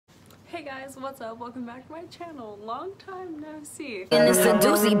Hey guys, what's up? Welcome back to my channel. Long time no see. And it's a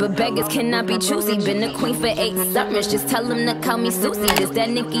doozy, but beggars cannot be choosy. Been a queen for 8 summers, just tell them to call me Susie. This that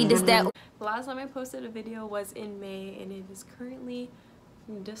Nikki, this that. The last time I posted a video was in May and it is currently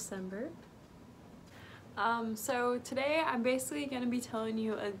December. So today I'm basically going to be telling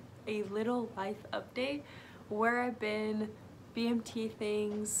you a little life update, where I've been, BMT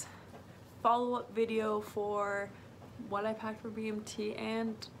things, follow-up video for what I packed for BMT,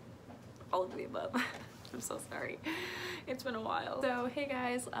 and all of the above. I'm so sorry. It's been a while. So hey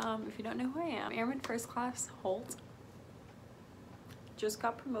guys, if you don't know who I am, Airman First Class Holt. Just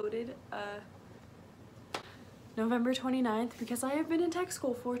got promoted November 29th because I have been in tech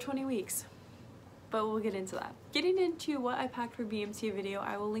school for 20 weeks. But we'll get into that. Getting into what I packed for BMT video,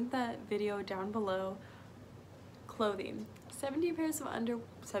 I will link that video down below. Clothing. 17 pairs of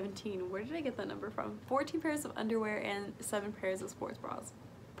 17, where did I get that number from? 14 pairs of underwear and 7 pairs of sports bras.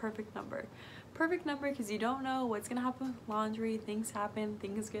 Perfect number. Perfect number because you don't know what's gonna happen with laundry. Things happen,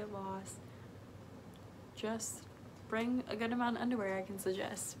 things get lost. Just bring a good amount of underwear, I can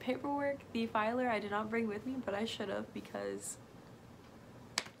suggest. Paperwork, the filer I did not bring with me, but I should have because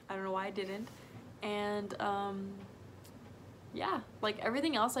I don't know why I didn't. And yeah, like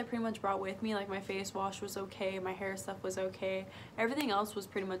everything else I pretty much brought with me. Like my face wash was okay, my hair stuff was okay, everything else was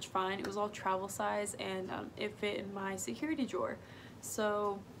pretty much fine. It was all travel size, and it fit in my security drawer.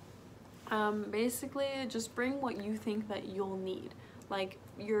 So basically just bring what you think that you'll need. Like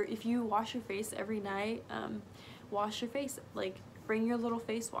if you wash your face every night, wash your face. Like bring your little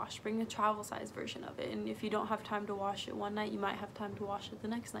face wash, bring a travel size version of it. And if you don't have time to wash it one night, you might have time to wash it the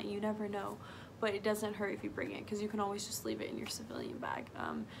next night. You never know. But it doesn't hurt if you bring it because you can always just leave it in your civilian bag.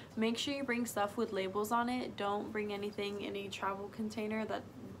 Make sure you bring stuff with labels on it. Don't bring anything in a travel container that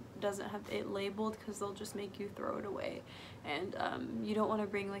doesn't have it labeled because they'll just make you throw it away. And you don't want to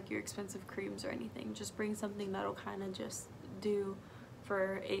bring like your expensive creams or anything. Just bring something that'll kind of just do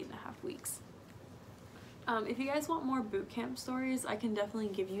for 8.5 weeks. If you guys want more boot camp stories, I can definitely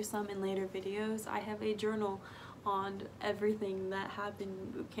give you some in later videos. I have a journal on everything that happened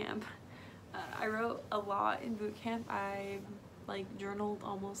in boot camp. I wrote a lot in boot camp. I like journaled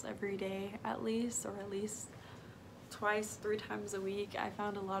almost every day at least, or at least twice, 3 times a week. I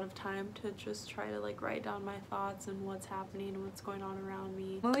found a lot of time to just try to like write down my thoughts and what's happening and what's going on around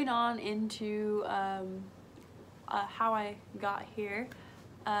me. Moving on into how I got here.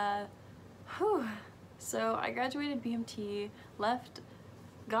 So I graduated BMT,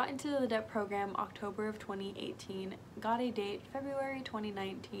 got into the DEP program October of 2018, got a date February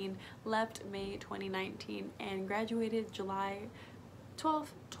 2019, left May 2019, and graduated July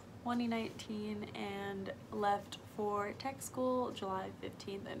 12th, 2019, and left for tech school July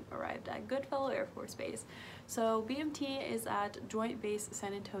 15th and arrived at Goodfellow Air Force Base. So BMT is at Joint Base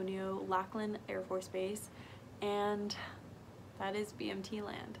San Antonio, Lackland Air Force Base, and that is BMT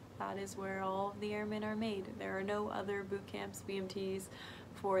land. That is where all of the airmen are made. There are no other boot camps, BMTs,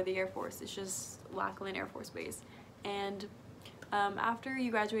 for the Air Force. It's just Lackland Air Force Base. And after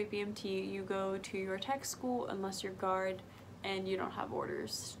you graduate BMT, you go to your tech school unless you're guard and you don't have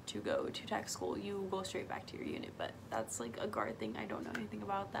orders to go to tech school. You go straight back to your unit, but that's like a guard thing. I don't know anything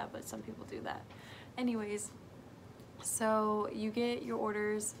about that, but some people do that. Anyways, so you get your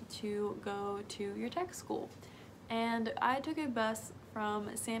orders to go to your tech school. And I took a bus from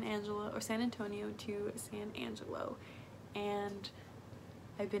San Antonio to San Angelo, and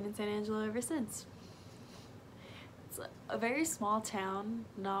I've been in San Angelo ever since. It's a very small town,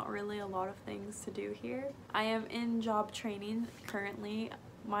 not really a lot of things to do here. I am in job training currently.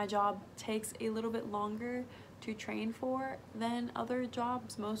 My job takes a little bit longer to train for than other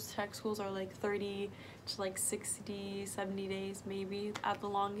jobs. Most tech schools are like 30 to like 60, 70 days maybe at the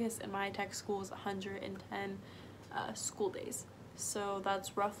longest, and my tech school is 110 school days. So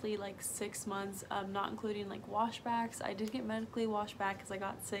that's roughly like 6 months, not including like washbacks. I did get medically washed back because I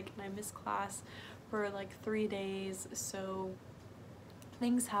got sick and I missed class for like 3 days, so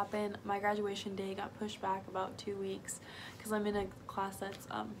things happen. My graduation day got pushed back about 2 weeks because I'm in a class that's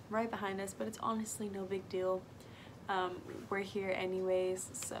right behind us, but it's honestly no big deal. We're here anyways,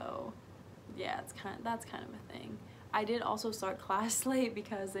 so yeah, that's kind of a thing. I did also start class late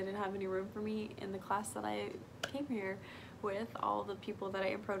because they didn't have any room for me in the class that I came here with. All the people that I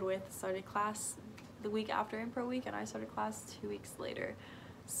impro'd with started class the week after impro week, and I started class 2 weeks later.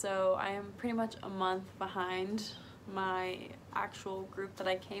 So I am pretty much a month behind my actual group that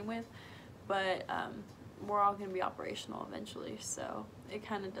I came with, but we're all going to be operational eventually, so it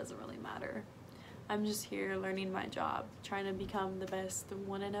kind of doesn't really matter. I'm just here learning my job, trying to become the best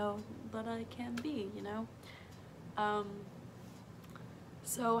 1-0 that I can be, you know?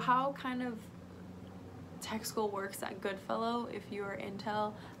 So how kind of tech school works at Goodfellow, if you are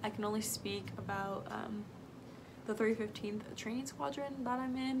Intel, I can only speak about the 315th Training Squadron that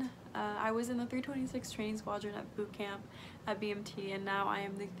I'm in. I was in the 326th Training Squadron at boot camp at BMT, and now I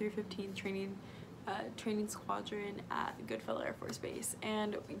am the 315th Training Squadron at Goodfellow Air Force Base.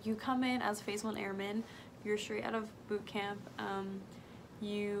 And you come in as Phase 1 Airman, you're straight out of boot camp.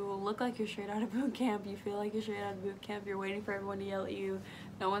 You look like you're straight out of boot camp, you feel like you're straight out of boot camp, you're waiting for everyone to yell at you.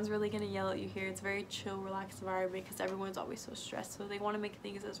 No one's really gonna yell at you here. It's a very chill, relaxed environment because everyone's always so stressed, so they want to make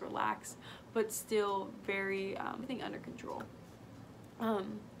things as relaxed but still very everything under control.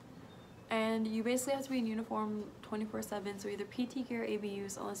 And you basically have to be in uniform 24/7, so either PT gear or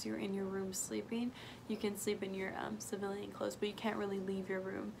ABUs. Unless you're in your room sleeping, you can sleep in your civilian clothes, but you can't really leave your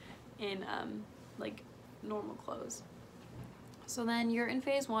room in like normal clothes. So then you're in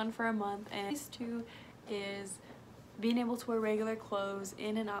Phase 1 for a month, and Phase 2 is being able to wear regular clothes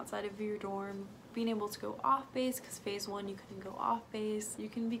in and outside of your dorm, being able to go off base, because Phase 1 you couldn't go off base. You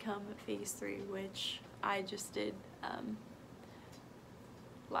can become Phase 3, which I just did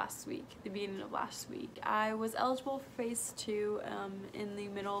last week, the beginning of last week. I was eligible for Phase 2 in the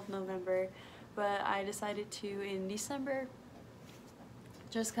middle of November, but I decided to in December,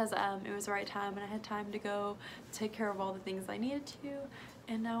 just because it was the right time and I had time to go take care of all the things I needed to.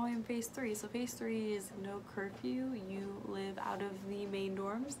 And now I'm Phase 3. So Phase 3 is no curfew. You live out of the main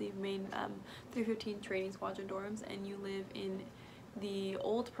dorms, the main 315 Training Squadron dorms, and you live in the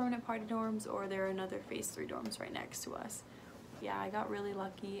old permanent party dorms, or there are another Phase 3 dorms right next to us. Yeah, I got really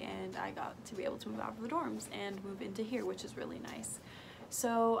lucky and I got to be able to move out of the dorms and move into here, which is really nice.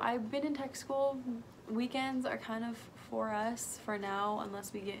 So I've been in tech school. Weekends are kind of for us for now,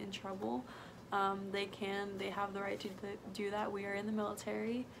 unless we get in trouble. They have the right to do that. We are in the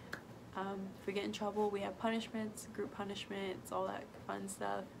military. If we get in trouble, we have punishments, group punishments, all that fun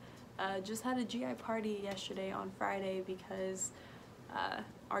stuff. Just had a GI party yesterday on Friday because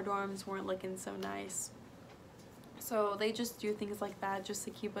our dorms weren't looking so nice. So they just do things like that just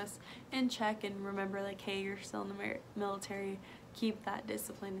to keep us in check and remember, like, hey, you're still in the military, keep that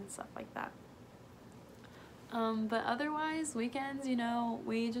discipline and stuff like that. But otherwise, weekends, you know,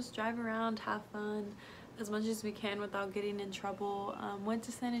 we just drive around, have fun as much as we can without getting in trouble. Went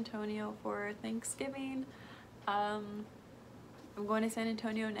to San Antonio for Thanksgiving. I'm going to San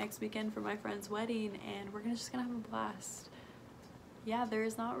Antonio next weekend for my friend's wedding, and we're just gonna have a blast. Yeah,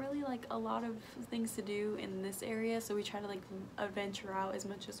 there's not really like a lot of things to do in this area, so we try to like adventure out as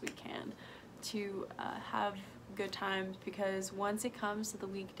much as we can to have good times, because once it comes to the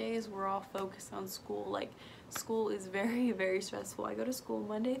weekdays, we're all focused on school. Like, school is very, very stressful. I go to school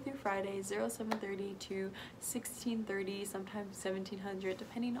Monday through Friday, 07:30 to 16:30, sometimes 1700,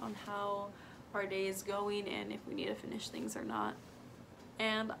 depending on how our day is going and if we need to finish things or not.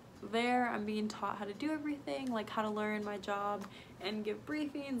 And there I'm being taught how to do everything, like how to learn my job and give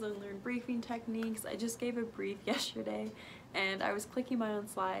briefings and learn briefing techniques. I just gave a brief yesterday and I was clicking my own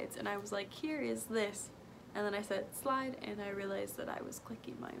slides and I was like, here is this, and then I said slide and I realized that I was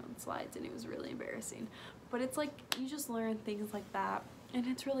clicking my own slides and it was really embarrassing. But it's like, you just learn things like that and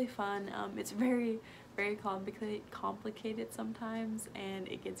it's really fun. It's very, very complicated sometimes, and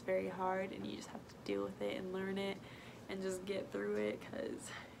it gets very hard and you just have to deal with it and learn it and just get through it,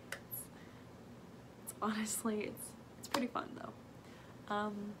 because it's honestly, it's pretty fun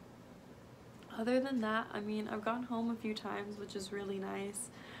though. Other than that, I mean, I've gone home a few times, which is really nice.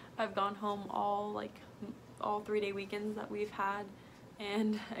 I've gone home all 3-day weekends that we've had,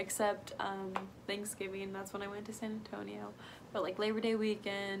 and except Thanksgiving, that's when I went to San Antonio. But like Labor Day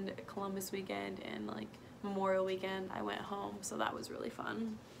weekend, Columbus weekend, and like Memorial weekend, I went home, so that was really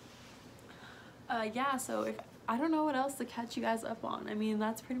fun. Yeah, so I don't know what else to catch you guys up on. I mean,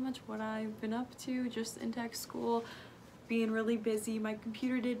 that's pretty much what I've been up to, just in tech school, being really busy. My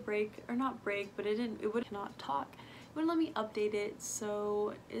computer did break, or not break, but it would not talk. It wouldn't let me update it,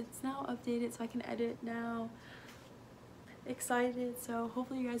 so it's now updated so I can edit now. Excited, so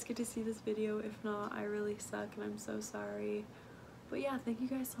hopefully you guys get to see this video. If not, I really suck and I'm so sorry. But yeah, thank you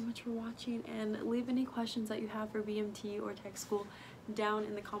guys so much for watching, and leave any questions that you have for BMT or tech school down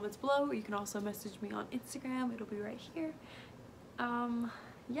in the comments below, or you can also message me on Instagram. It'll be right here.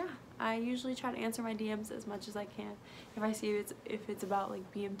 Yeah, I usually try to answer my DMs as much as I can if I see if it's about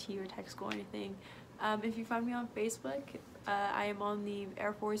like BMT or tech school or anything. If you find me on Facebook, I am on the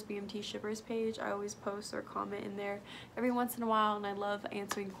Air Force BMT shippers page. I always post or comment in there every once in a while, and I love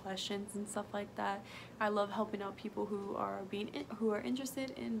answering questions and stuff like that. I love helping out people who are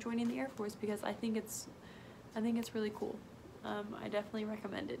interested in joining the Air Force, because I think it's really cool. I definitely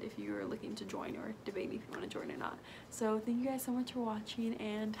recommend it if you are looking to join or debating if you want to join or not. So thank you guys so much for watching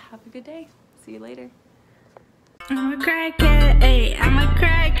and have a good day. See you later. I'm a crackhead, ayy, I'm a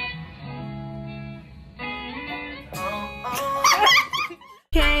crack.